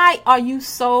 Why are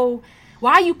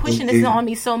you pushing this on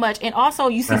me so much? And also,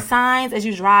 you see signs as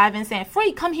you drive and saying,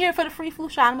 free, come here for the free flu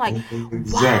shot. I'm like,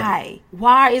 why?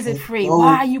 Why is it free?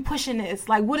 Why are you pushing this?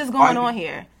 Like, what is going on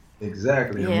here?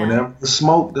 Exactly. And whenever there's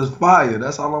smoke, there's fire.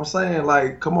 That's all I'm saying.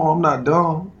 Like, come on, I'm not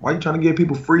dumb. Why are you trying to give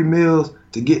people free meals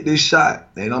to get this shot?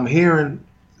 And I'm hearing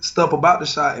stuff about the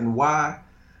shot and why.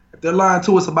 If they're lying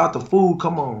to us about the food,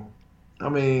 come on. I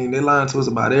mean, they're lying to us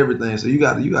about everything. So you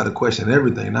got to question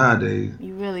everything nowadays.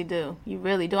 You really do. You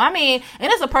really do. I mean,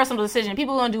 and it's a personal decision.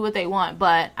 People are going to do what they want.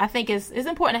 But I think it's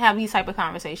important to have these type of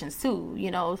conversations too,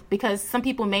 you know, because some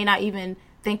people may not even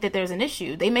think that there's an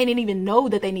issue. They may not even know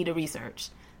that they need to research.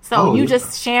 So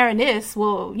just sharing this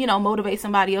will, you know, motivate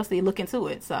somebody else to look into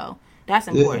it. So that's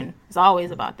important. Yeah. It's always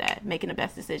about that, making the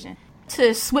best decision.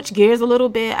 To switch gears a little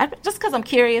bit, just because I'm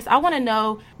curious, I want to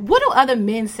know, what do other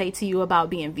men say to you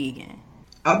about being vegan?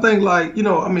 I think, like, you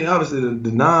know, I mean, obviously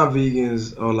the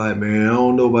non-vegans are like, man, I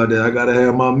don't know about that. I got to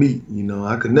have my meat. You know,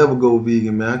 I could never go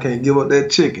vegan, man. I can't give up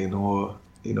that chicken or,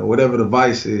 you know, whatever the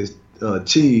vice is,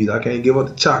 cheese. I can't give up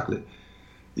the chocolate.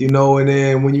 You know, and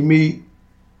then when you meet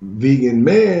vegan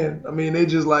men, I mean, they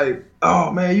just like,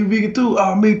 oh, man, you vegan too?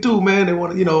 Oh, me too, man. They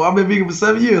want to, you know, I've been vegan for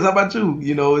 7 years. How about you?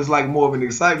 You know, it's like more of an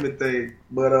excitement thing.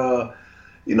 But,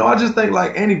 you know, I just think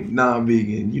like any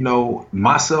non-vegan, you know,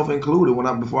 myself included,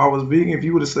 before I was vegan, if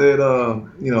you would have said,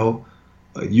 you know,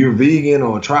 you're vegan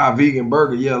or try a vegan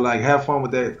burger, yeah, like have fun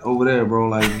with that over there, bro.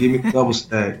 Like give me the double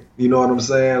stack. You know what I'm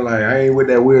saying? Like I ain't with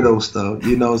that weirdo stuff,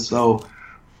 you know. So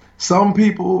some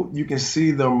people, you can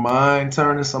see their mind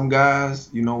turning. Some guys,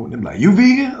 you know, they're like, you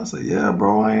vegan? I say, yeah,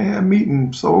 bro, I ain't had meat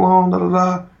in so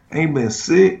long, ain't been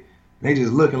sick. They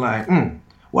just looking like,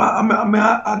 well,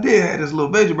 I did have this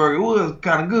little veggie burger. It was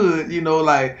kind of good, you know,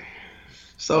 like,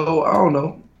 so I don't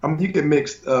know. I mean, you get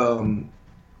mixed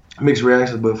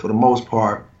reactions, but for the most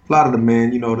part, a lot of the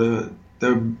men, you know,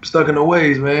 they're stuck in their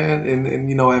ways, man. And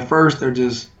you know, at first they're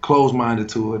just closed-minded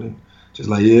to it and just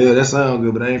like, yeah, that sounds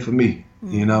good, but it ain't for me,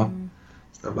 you know,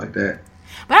 stuff like that.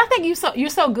 But I think you're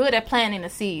so good at planting a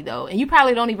seed, though, and you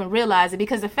probably don't even realize it,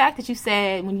 because the fact that you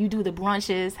said when you do the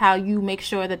brunches, how you make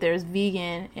sure that there's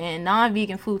vegan and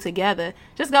non-vegan food together,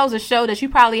 just goes to show that you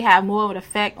probably have more of an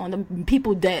effect on the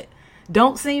people that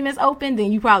don't seem as open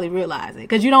than you probably realize it,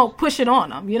 because you don't push it on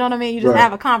them. You know what I mean? You just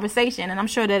have a conversation, and I'm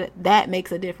sure that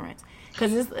makes a difference.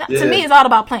 Because to me, it's all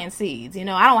about planting seeds. You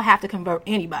know, I don't have to convert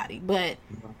anybody, but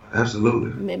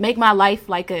absolutely make my life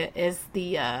like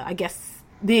I guess,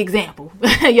 the example.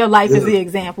 Your life is the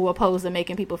example, opposed to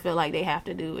making people feel like they have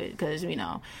to do it, because, you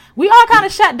know, we all kind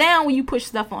of shut down when you push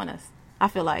stuff on us, I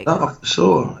feel like.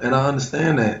 Sure, and I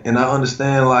understand that, and I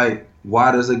understand like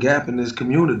why there's a gap in this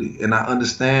community, and I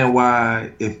understand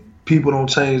why if people don't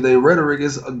change their rhetoric,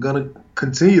 it's gonna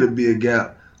continue to be a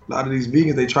gap. A lot of these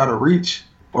vegans, they try to reach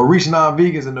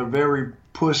non-vegans, and they're very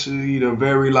pushy, they're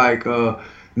very like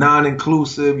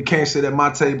non-inclusive. You can't sit at my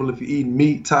table if you eat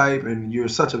meat type, and you're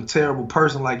such a terrible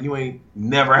person, like you ain't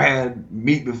never had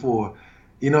meat before.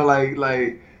 You know, like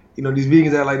you know, these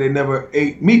vegans act like they never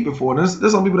ate meat before. And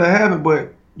there's some people that haven't,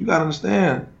 but you gotta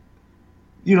understand,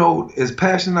 you know, as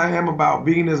passionate I am about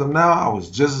veganism now, I was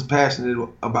just as passionate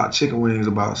about chicken wings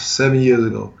about 7 years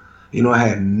ago. You know, I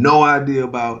had no idea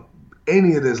about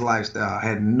any of this lifestyle. I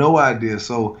had no idea.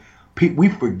 So we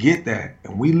forget that,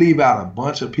 and we leave out a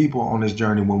bunch of people on this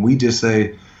journey when we just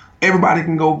say everybody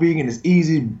can go vegan. It's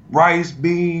easy, rice,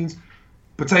 beans,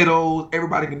 potatoes,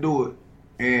 everybody can do it.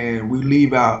 And we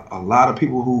leave out a lot of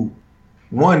people who,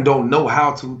 one, don't know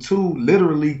how to, two,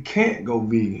 literally can't go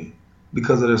vegan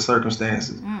because of their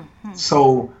circumstances. Mm-hmm.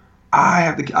 So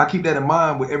I keep that in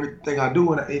mind with everything I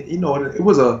do. And you know, it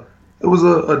was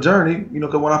a journey, you know,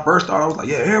 because when I first started, I was like,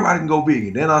 yeah, everybody can go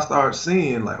vegan. Then I started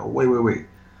seeing like, oh, wait.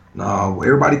 No,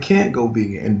 everybody can't go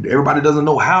vegan, and everybody doesn't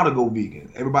know how to go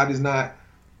vegan. Everybody's not,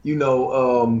 you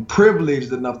know,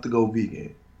 privileged enough to go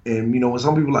vegan. And, you know, when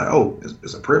some people are like, oh,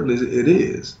 it's a privilege, it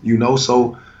is, you know.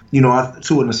 So, you know,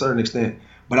 to a certain extent.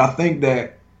 But I think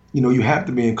that, you know, you have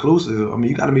to be inclusive. I mean,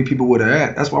 you got to meet people where they're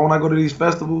at. That's why when I go to these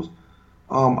festivals,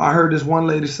 I heard this one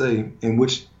lady say, in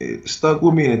which it stuck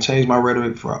with me and it changed my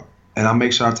rhetoric and I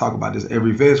make sure I talk about this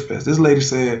every Veg Fest. This lady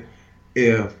said,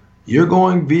 if you're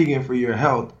going vegan for your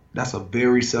health, that's a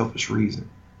very selfish reason.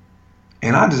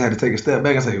 And I just had to take a step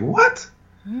back and say, what?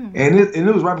 And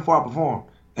it was right before I performed.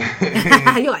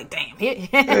 You're like,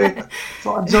 damn.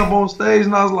 So I jump on stage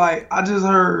and I was like, I just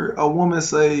heard a woman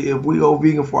say, if we go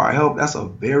vegan for our health, that's a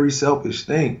very selfish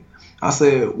thing. I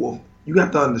said, well, you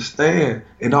have to understand,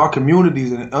 in our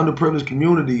communities, in underprivileged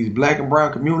communities, black and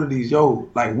brown communities, yo,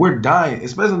 like we're dying,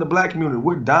 especially in the black community,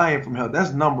 we're dying from health.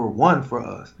 That's number one for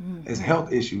us, is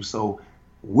health issues. So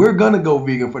we're gonna go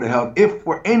vegan for the health, if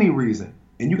for any reason.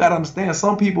 And you gotta understand,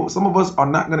 some of us are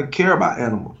not gonna care about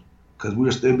animals because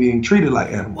we're still being treated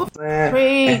like animals.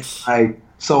 Preach. Like,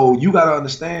 so you gotta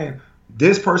understand,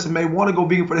 this person may want to go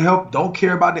vegan for the health, don't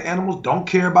care about the animals, don't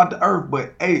care about the earth,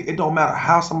 but hey, it don't matter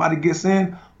how somebody gets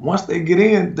in. Once they get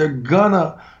in, they're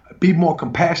gonna be more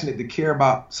compassionate to care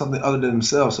about something other than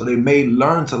themselves. So they may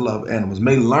learn to love animals,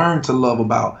 may learn to love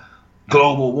about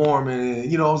global warming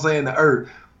and, you know what I'm saying, the earth.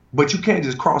 But you can't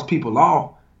just cross people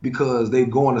off because they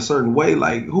go in a certain way.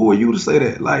 Like, who are you to say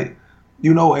that? Like,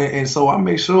 you know, and so I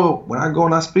make sure when I go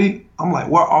and I speak, I'm like,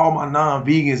 where all my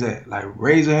non-vegans at? Like,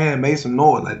 raise your hand, make some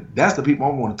noise. Like, that's the people I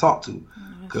want to talk to.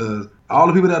 Because all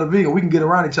the people that are vegan, we can get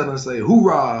around each other and say,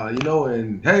 hoorah, you know,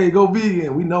 and hey, go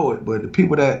vegan. We know it. But the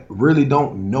people that really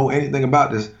don't know anything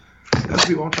about this, that's the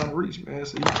people I'm trying to reach, man.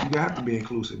 So you have to be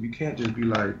inclusive. You can't just be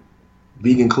like,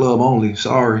 vegan club only.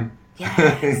 Sorry.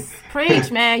 Yes. Preach,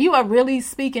 man. You are really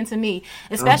speaking to me,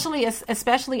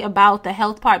 especially about the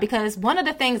health part, because one of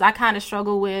the things I kind of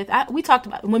struggle with, we talked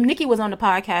about when Nikki was on the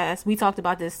podcast, we talked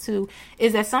about this too,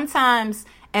 is that sometimes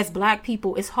as Black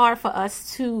people, it's hard for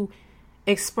us to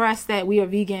express that we are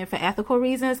vegan for ethical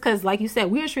reasons, because like you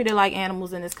said, we are treated like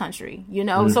animals in this country, you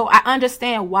know. So I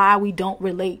understand why we don't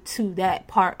relate to that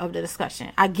part of the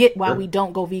discussion. I get why we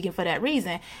don't go vegan for that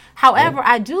reason. However,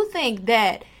 I do think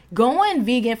that going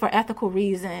vegan for ethical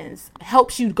reasons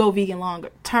helps you go vegan longer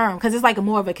term, because it's like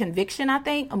more of a conviction, I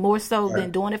think, more so than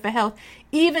doing it for health,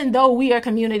 even though we are a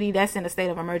community that's in a state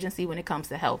of emergency when it comes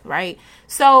to health, right?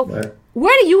 So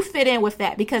where do you fit in with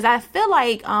that? Because I feel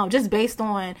like just based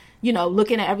on, you know,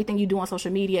 looking at everything you do on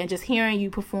social media and just hearing you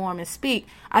perform and speak,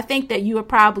 I think that you are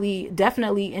probably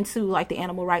definitely into like the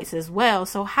animal rights as well.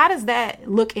 So how does that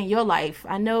look in your life?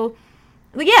 I know,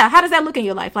 how does that look in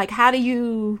your life? Like, how do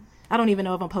you... I don't even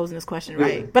know if I'm posing this question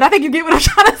right, but I think you get what I'm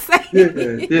trying to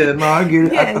say. Yeah, no, I get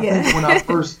it. I think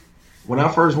when I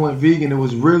first went vegan, it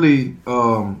was really,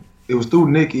 it was through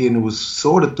Nikki, and it was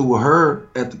sort of through her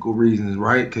ethical reasons,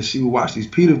 right? Because she would watch these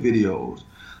PETA videos.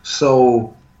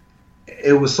 So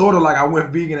it was sort of like I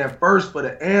went vegan at first for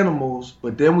the animals,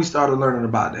 but then we started learning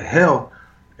about the health.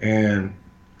 And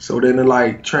so then it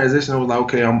like transition, it was like,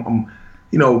 okay, I'm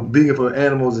you know, vegan for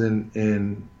animals and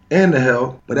the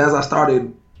health. But as I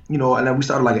started, you know, and then we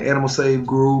started like an animal save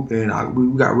group, and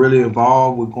we got really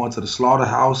involved with going to the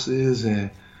slaughterhouses,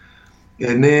 and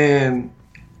then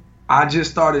I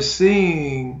just started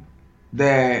seeing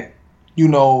that, you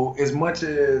know, as much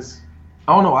as,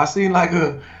 I don't know, I seen like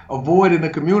a void in the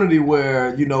community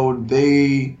where, you know,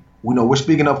 we're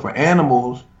speaking up for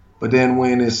animals, but then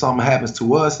when something happens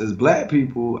to us as Black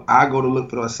people, I go to look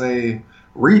for the same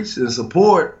reach and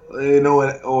support, you know,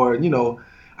 or, you know,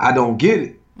 I don't get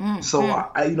it. So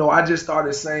I just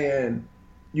started saying,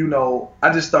 you know,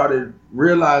 I just started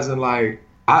realizing like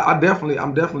I'm definitely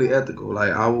ethical.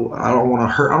 Like I don't want to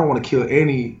hurt, I don't want to kill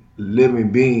any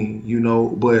living being, you know,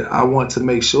 but I want to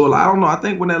make sure, like, I don't know, I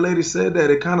think when that lady said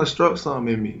that, it kind of struck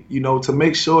something in me, you know, to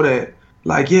make sure that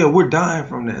like, yeah, we're dying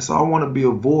from that. So I want to be a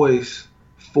voice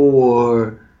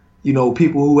for, you know,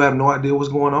 people who have no idea what's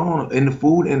going on in the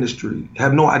food industry,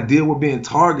 have no idea we're being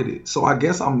targeted. So I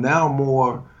guess I'm now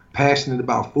more passionate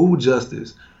about food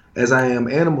justice as I am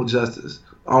animal justice.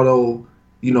 Although,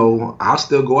 you know, I'll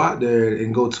still go out there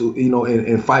and go to, you know,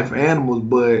 and fight for animals,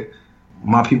 but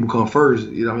my people come first.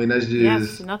 You know what I mean? That's just...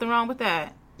 Yes, nothing wrong with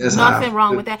that. Nothing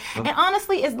wrong with that. And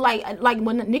honestly, it's like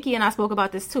when Nikki and I spoke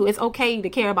about this too, it's okay to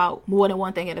care about more than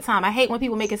one thing at a time. I hate when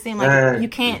people make it seem like you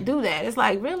can't do that. It's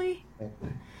like, really? Like,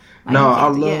 no,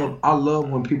 I love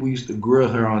when people used to grill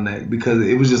her on that, because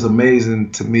it was just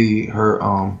amazing to me,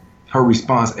 her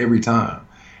response every time.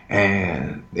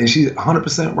 And she's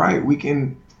 100% right. We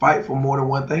can fight for more than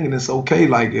one thing, and it's okay.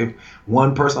 Like if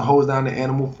one person holds down the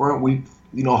animal front, we,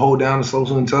 you know, hold down the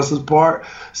social injustice part,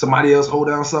 somebody else hold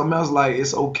down something else. Like,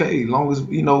 it's okay, as long as,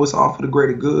 you know, it's all for the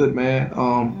greater good,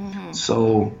 man.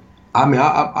 So I mean,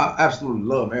 I absolutely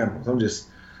love animals. I'm just,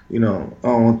 you know, I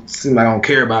don't seem like I don't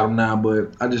care about them now,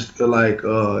 but I just feel like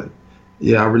I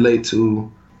relate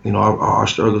to, you know, our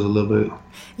struggles a little bit.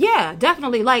 Yeah,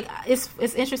 definitely. Like,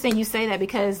 it's interesting you say that,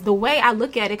 because the way I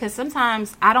look at it, because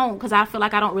sometimes I feel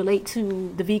like I don't relate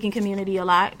to the vegan community a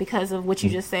lot because of what you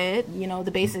just said, you know,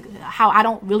 the basic, how I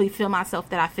don't really feel myself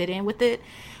that I fit in with it.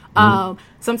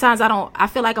 Sometimes I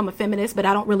feel like I'm a feminist, but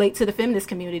I don't relate to the feminist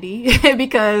community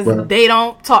because they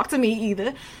don't talk to me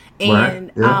either.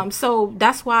 And so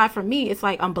that's why for me, it's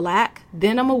like I'm Black,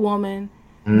 then I'm a woman,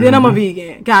 then I'm a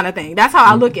vegan kind of thing. That's how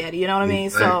I look at it. You know what I mean?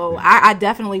 So I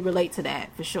definitely relate to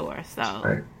that for sure.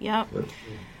 So, yep.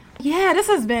 Yeah, this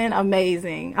has been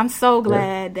amazing. I'm so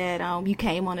glad that you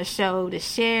came on the show to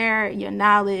share your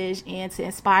knowledge and to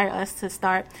inspire us to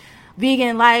start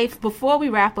vegan life. Before we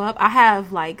wrap up, I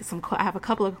have not a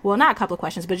couple of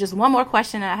questions, but just one more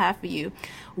question that I have for you.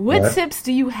 What tips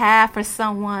do you have for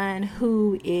someone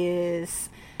who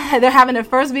they're having their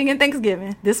first vegan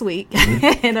Thanksgiving this week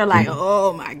and they're like,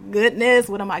 oh my goodness,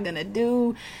 what am I going to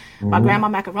do? My grandma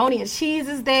macaroni and cheese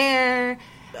is there.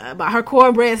 But her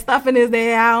cornbread stuffing is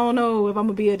there. I don't know if I'm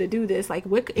gonna be able to do this. Like,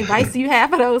 what advice do you have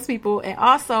for those people? And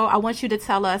also, I want you to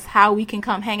tell us how we can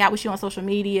come hang out with you on social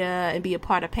media and be a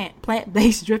part of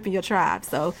plant-based drip in your tribe.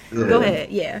 So go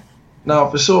ahead. Yeah. No,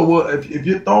 for sure. Well, if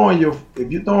you're throwing your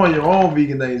own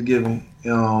vegan Thanksgiving,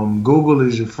 Google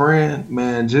is your friend,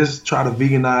 man. Just try to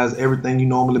veganize everything you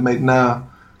normally make now,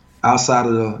 outside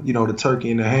of the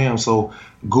turkey and the ham. So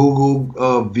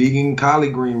Google vegan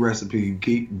collard green recipe,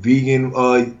 vegan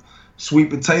sweet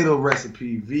potato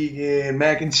recipe, vegan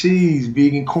mac and cheese,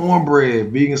 vegan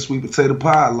cornbread, vegan sweet potato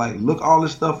pie. Like, look all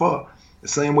this stuff up. The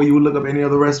same way you would look up any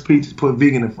other recipe, just put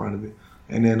vegan in front of it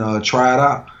and then try it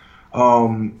out.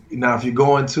 Now, if you're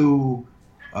going to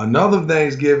another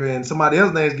Thanksgiving, somebody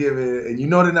else's Thanksgiving, and you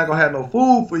know they're not gonna have no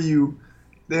food for you,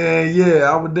 then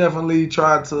I would definitely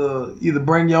try to either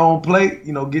bring your own plate,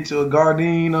 get you a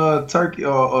Gardein turkey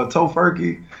or a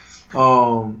tofurkey,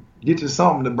 get you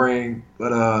something to bring,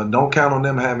 but don't count on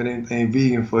them having anything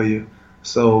vegan for you.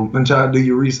 So then try to do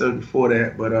your research before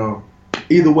that. But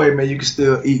either way, man, you can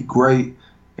still eat great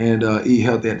and eat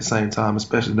healthy at the same time,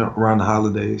 especially around the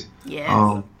holidays.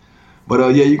 Yeah. But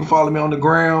you can follow me on the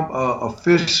gram,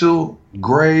 official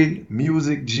Grey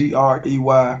Music,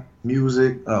 GREY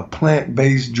Music,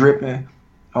 plant-based dripping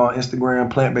on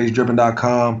Instagram,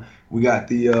 plantbaseddripping.com. We got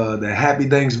the Happy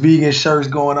Thanks vegan shirts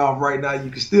going off right now. You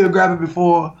can still grab it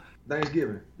before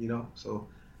Thanksgiving, so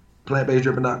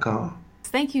plantbaseddripping.com.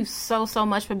 Thank you so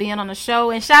much for being on the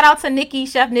show, and shout out to Nikki,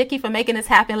 Chef Nikki, for making this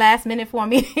happen last minute for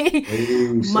me.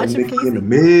 Much appreciated. In the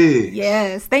mix.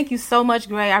 Yes, thank you so much,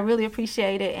 Gray. I really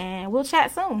appreciate it, and we'll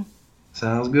chat soon.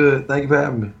 Sounds good. Thank you for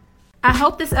having me. I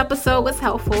hope this episode was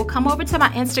helpful. Come over to my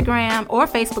Instagram or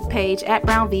Facebook page at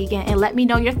Brown Vegan and let me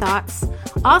know your thoughts.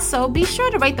 Also, be sure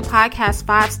to rate the podcast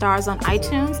 5 stars on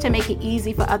iTunes to make it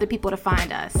easy for other people to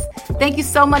find us. Thank you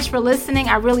so much for listening.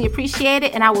 I really appreciate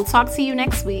it, and I will talk to you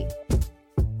next week.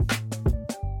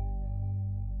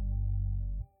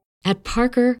 At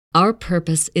Parker, our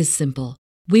purpose is simple.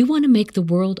 We want to make the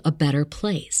world a better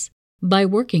place by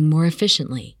working more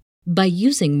efficiently, by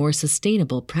using more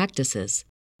sustainable practices,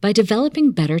 by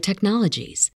developing better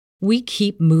technologies. We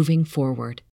keep moving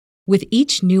forward. With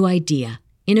each new idea,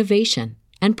 innovation,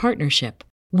 and partnership,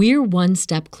 we're one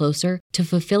step closer to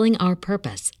fulfilling our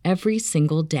purpose every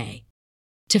single day.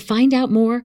 To find out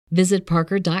more, visit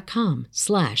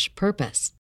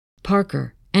parker.com/purpose.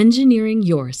 Parker, engineering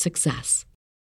your success.